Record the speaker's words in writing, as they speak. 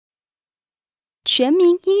全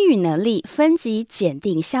民英语能力分级检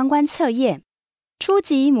定相关测验，初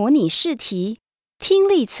级模拟试题，听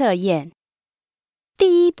力测验。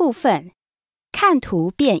第一部分，看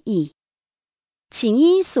图变译。请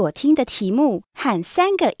依所听的题目和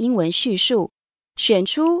3个英文叙述，选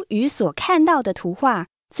出与所看到的图画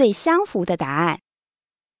最相符的答案。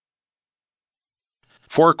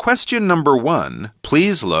For question number 1,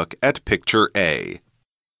 please look at picture A.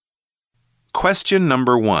 Question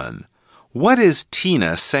number 1. What is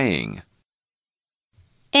Tina saying?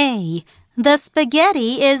 A. The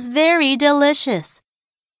spaghetti is very delicious.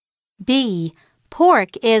 B.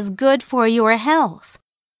 Pork is good for your health.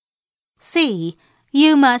 C.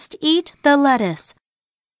 You must eat the lettuce.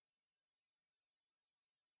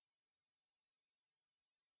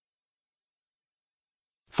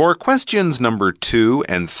 For questions number 2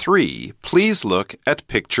 and 3, please look at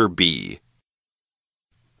picture B.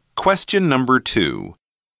 Question number 2.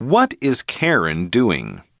 What is Karen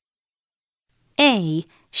doing? A.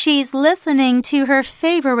 She's listening to her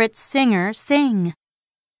favorite singer sing.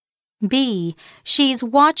 B. She's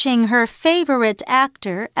watching her favorite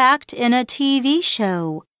actor act in a TV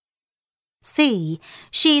show. C.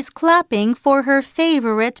 She's clapping for her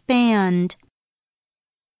favorite band.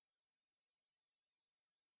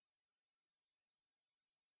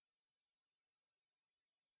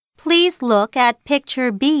 Please look at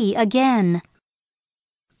picture B again.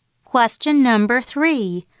 Question number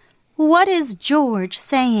 3. What is George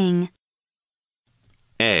saying?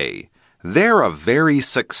 A. They're a very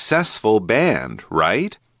successful band,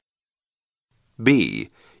 right? B.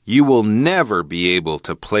 You will never be able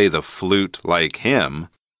to play the flute like him.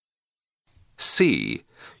 C.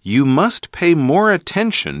 You must pay more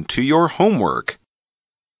attention to your homework.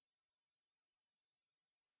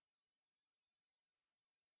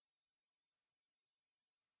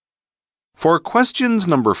 For questions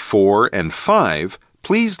number 4 and 5,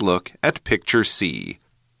 please look at picture C.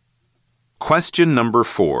 Question number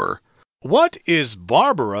 4. What is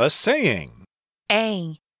Barbara saying?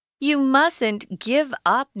 A. You mustn't give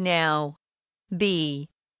up now. B.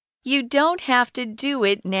 You don't have to do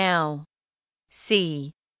it now.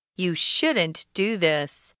 C. You shouldn't do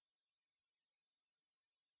this.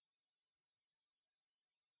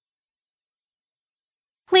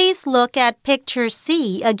 Please look at picture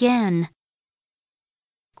C again.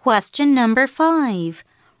 Question number 5.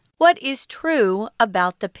 What is true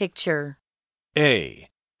about the picture? A.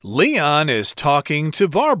 Leon is talking to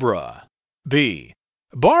Barbara. B.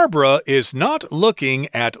 Barbara is not looking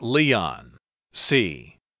at Leon.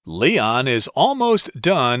 C. Leon is almost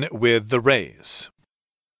done with the race.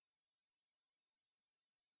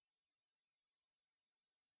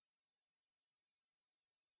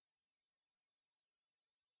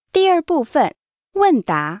 (第二部分，问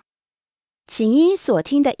答。请依所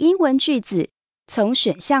听的英文句子，从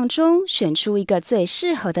选项中选出一个最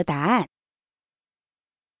适合的答案。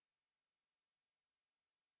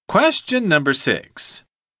Question number 6.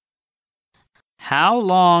 How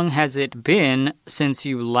long has it been since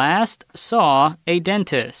you last saw a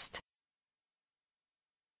dentist?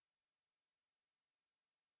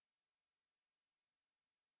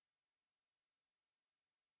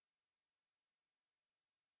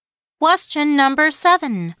 Question number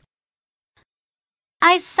 7.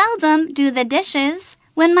 I seldom do the dishes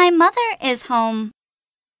when my mother is home.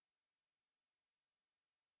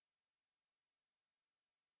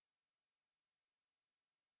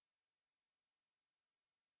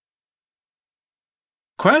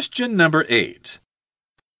 Question number 8.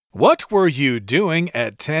 What were you doing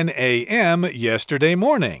at 10 a.m. yesterday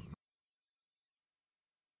morning?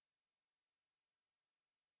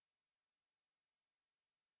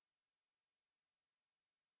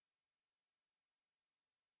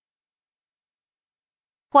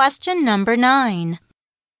 Question number 9.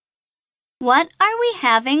 What are we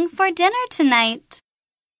having for dinner tonight?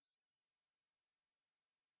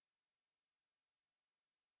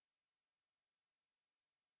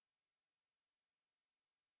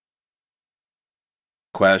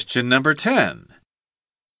 Question number 10.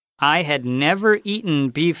 I had never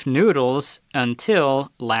eaten beef noodles until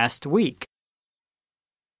last week.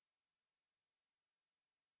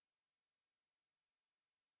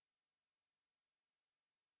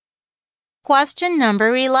 Question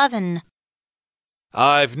number 11.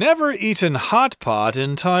 I've never eaten hot pot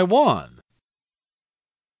in Taiwan.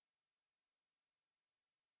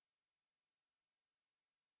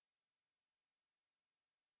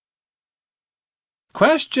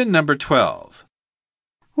 Question number 12.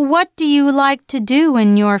 What do you like to do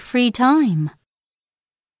in your free time?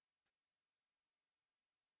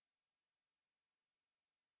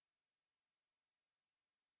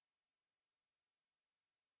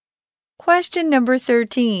 Question number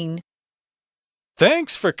 13.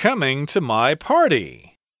 Thanks for coming to my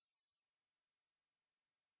party.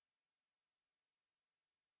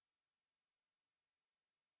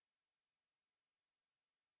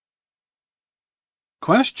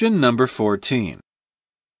 Question number 14.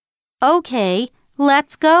 Okay,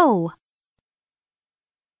 let's go.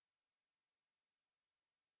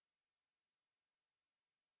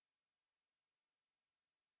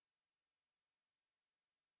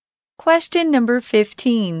 Question number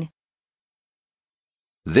 15.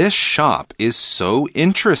 This shop is so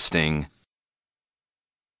interesting.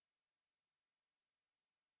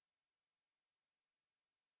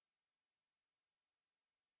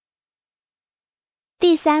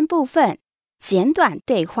 第三部分，简短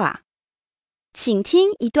对话。请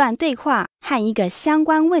听一段对话和一个相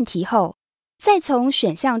关问题后，再从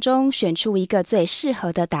选项中选出一个最适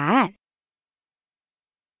合的答案。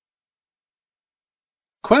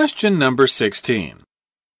Question number 16.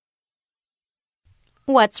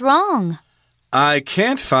 What's wrong? I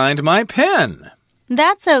can't find my pen.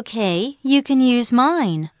 That's okay. You can use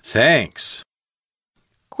mine. Thanks.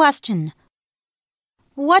 Question.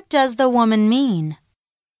 What does the woman mean?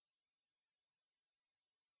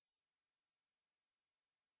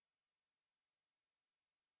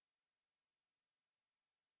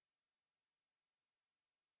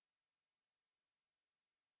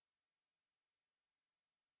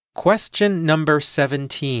 Question number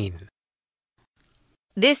 17.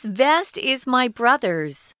 This vest is my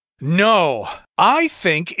brother's. No, I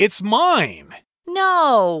think it's mine.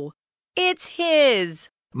 No, it's his.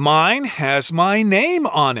 Mine has my name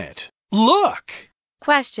on it. Look.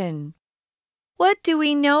 Question. What do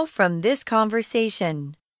we know from this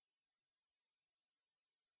conversation?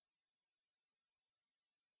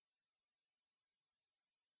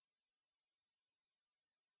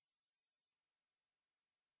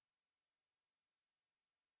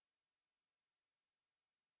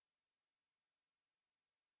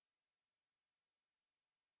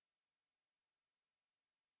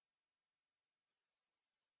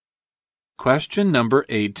 Question number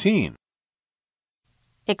 18.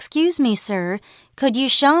 Excuse me, sir. Could you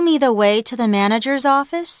show me the way to the manager's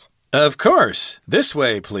office? Of course. This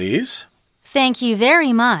way, please. Thank you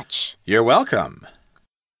very much. You're welcome.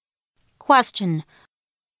 Question.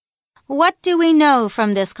 What do we know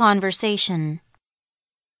from this conversation?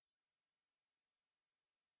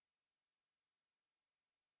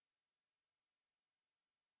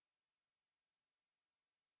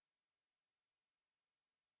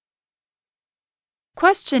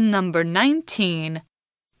 Question number 19.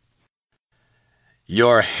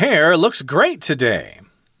 Your hair looks great today.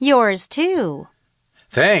 Yours too.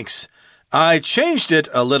 Thanks. I changed it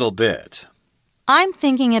a little bit. I'm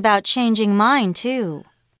thinking about changing mine too.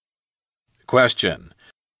 Question.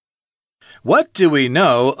 What do we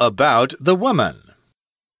know about the woman?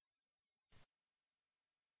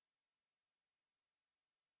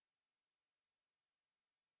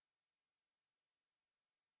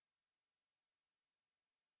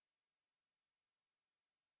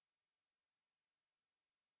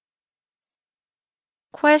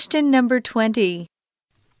 Question number 20.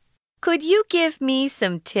 Could you give me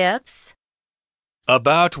some tips?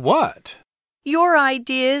 About what? Your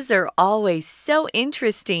ideas are always so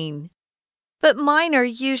interesting, but mine are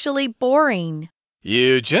usually boring.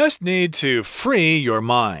 You just need to free your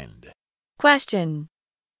mind. Question.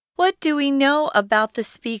 What do we know about the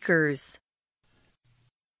speakers?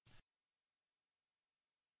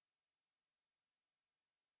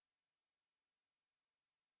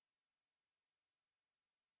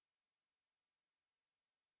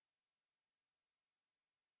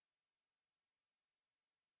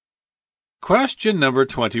 Question number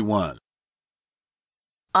 21.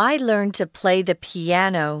 I learned to play the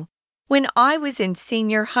piano when I was in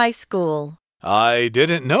senior high school. I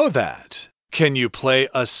didn't know that. Can you play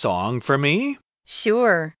a song for me?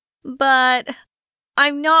 Sure, but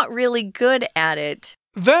I'm not really good at it.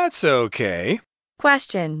 That's okay.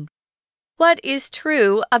 Question. What is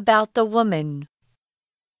true about the woman?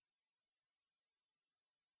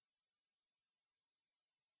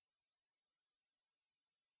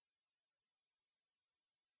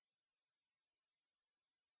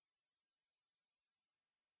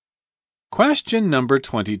 Question number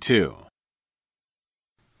 22.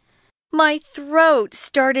 My throat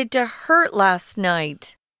started to hurt last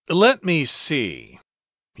night. Let me see.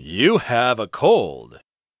 You have a cold.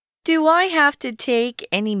 Do I have to take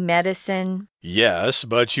any medicine? Yes,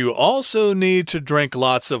 but you also need to drink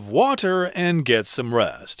lots of water and get some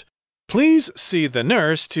rest. Please see the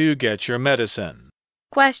nurse to get your medicine.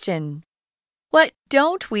 Question. What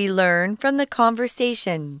don't we learn from the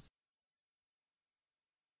conversation?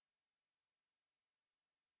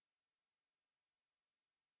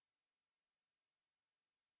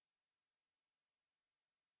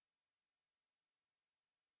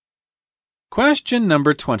 Question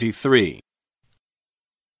number 23.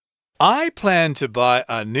 I plan to buy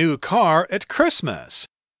a new car at Christmas.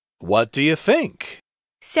 What do you think?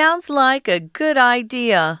 Sounds like a good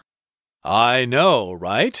idea. I know,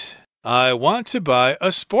 right? I want to buy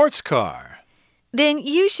a sports car. Then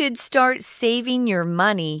you should start saving your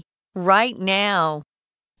money right now.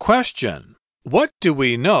 Question. What do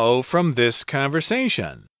we know from this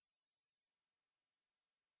conversation?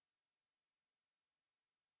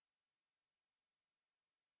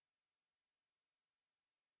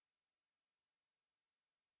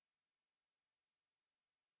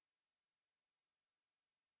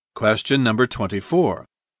 Question number 24.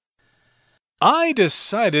 I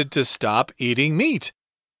decided to stop eating meat.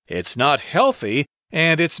 It's not healthy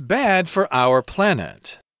and it's bad for our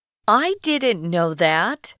planet. I didn't know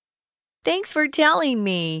that. Thanks for telling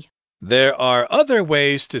me. There are other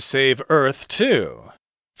ways to save Earth too.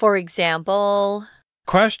 For example...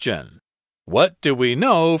 Question. What do we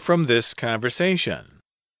know from this conversation?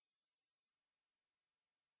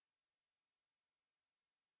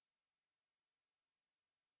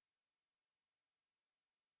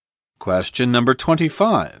 Question number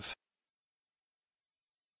 25.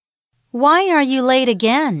 Why are you late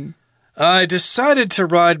again? I decided to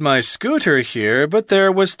ride my scooter here, but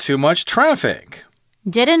there was too much traffic.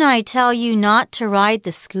 Didn't I tell you not to ride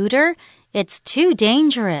the scooter? It's too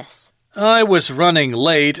dangerous. I was running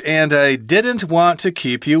late and I didn't want to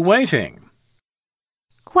keep you waiting.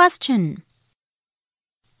 Question.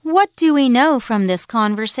 What do we know from this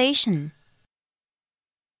conversation?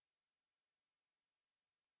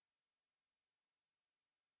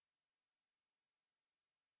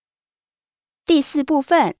 第4部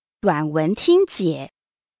分短文听解。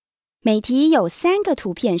每题有3个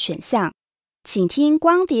图片选项，请听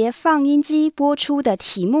光碟放映机播出的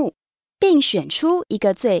题目，并选出一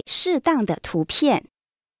个最适当的图片。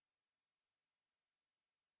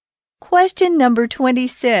Question number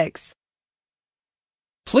 26.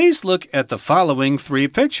 Please look at the following 3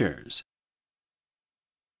 pictures.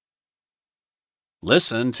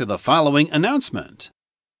 Listen to the following announcement.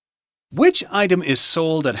 Which item is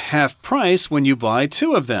sold at half price when you buy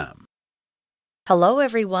 2 of them? Hello,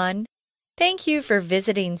 everyone. Thank you for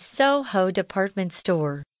visiting Soho Department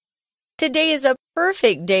Store. Today is a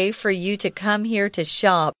perfect day for you to come here to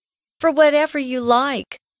shop for whatever you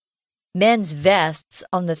like. Men's vests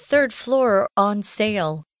on the 3rd floor are on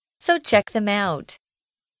sale, so check them out.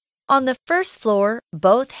 On the 1st floor,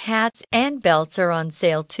 both hats and belts are on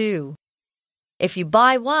sale too. If you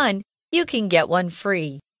buy one, you can get one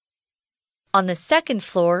free. On the 2nd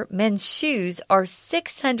floor, men's shoes are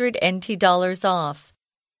 $600 NT off.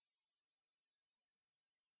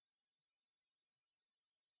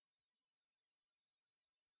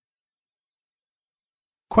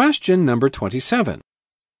 Question number 27.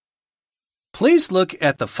 Please look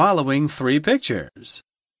at the following 3 pictures.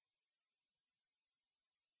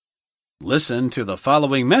 Listen to the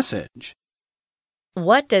following message.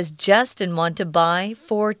 What does Justin want to buy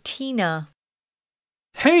for Tina?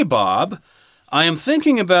 Hey, Bob. I am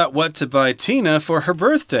thinking about what to buy Tina for her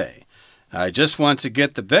birthday. I just want to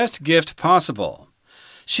get the best gift possible.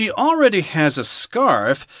 She already has a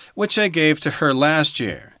scarf, which I gave to her last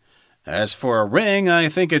year. As for a ring, I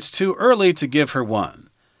think it's too early to give her one.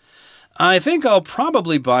 I think I'll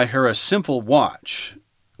probably buy her a simple watch.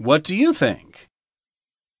 What do you think?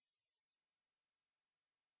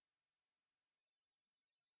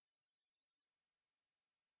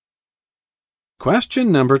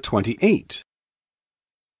 Question number 28.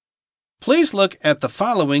 Please look at the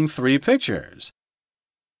following 3 pictures.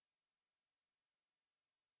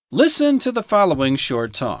 Listen to the following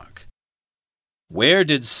short talk. Where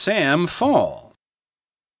did Sam fall?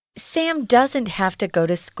 Sam doesn't have to go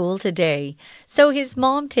to school today, so his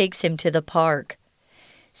mom takes him to the park.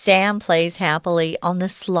 Sam plays happily on the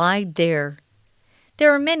slide there.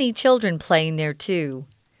 There are many children playing there too.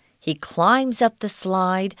 He climbs up the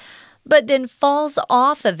slide, but then falls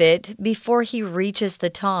off of it before he reaches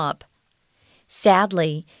the top.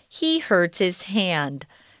 Sadly, he hurts his hand,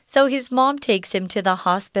 so his mom takes him to the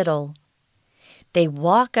hospital. They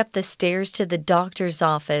walk up the stairs to the doctor's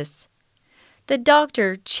office. The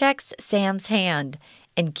doctor checks Sam's hand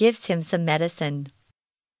and gives him some medicine.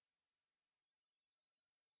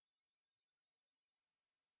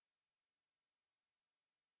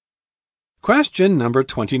 Question number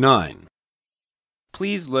 29.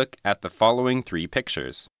 Please look at the following 3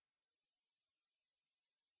 pictures.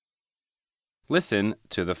 Listen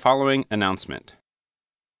to the following announcement.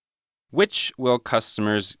 Which will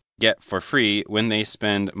customers get for free when they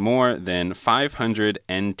spend more than $500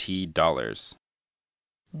 NT?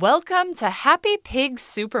 Welcome to Happy Pig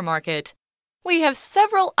Supermarket. We have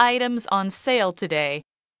several items on sale today.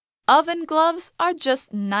 Oven gloves are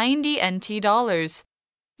just 90 NT dollars.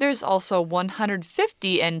 There's also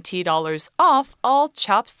 150 NT dollars off all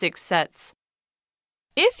chopstick sets.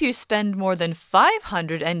 If you spend more than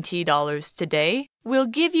 500 NT dollars today, we'll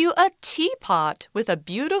give you a teapot with a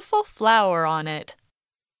beautiful flower on it.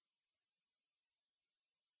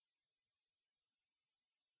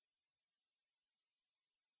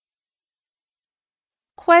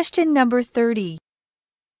 Question number 30.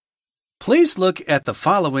 Please look at the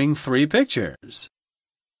following 3 pictures.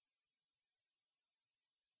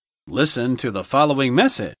 Listen to the following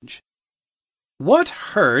message. What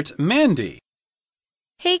hurt Mandy?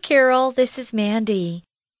 Hey, Carol, this is Mandy.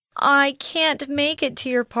 I can't make it to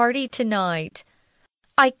your party tonight.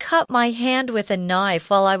 I cut my hand with a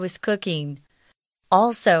knife while I was cooking.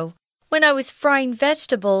 Also, when I was frying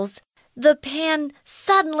vegetables, the pan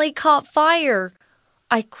suddenly caught fire.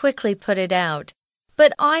 I quickly put it out,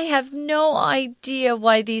 but I have no idea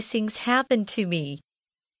why these things happen to me.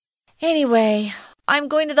 Anyway, I'm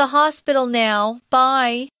going to the hospital now.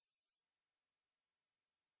 Bye.